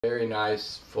Very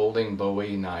nice folding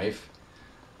Bowie knife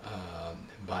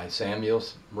by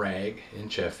Wragg in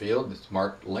Sheffield. It's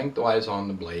marked lengthwise on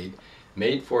the blade.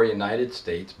 Made for United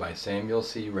States by Samuel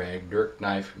C. Wragg, Dirk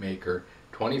knife maker,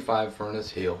 25 Furnace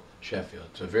Hill, Sheffield.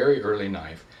 It's a very early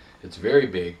knife. It's very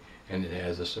big and it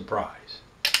has a surprise.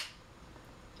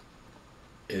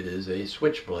 It is a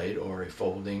switchblade or a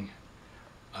folding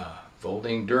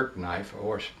Dirk knife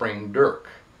or spring Dirk.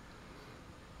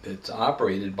 It's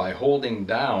operated by holding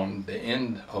down the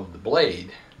end of the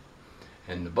blade,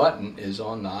 and the button is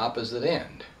on the opposite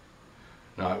end.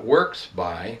 Now it works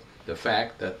by the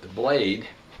fact that the blade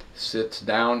sits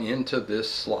down into this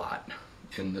slot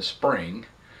in the spring,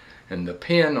 and the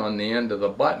pin on the end of the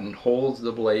button holds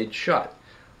the blade shut.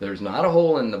 There's not a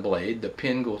hole in the blade. The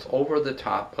pin goes over the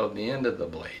top of the end of the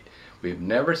blade. We've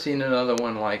never seen another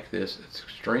one like this. It's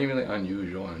extremely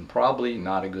unusual and probably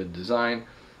not a good design.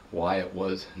 Why it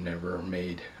was never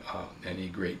made any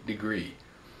great degree.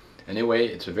 Anyway,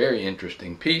 it's a very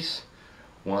interesting piece,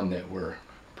 one that we're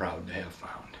proud to have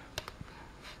found.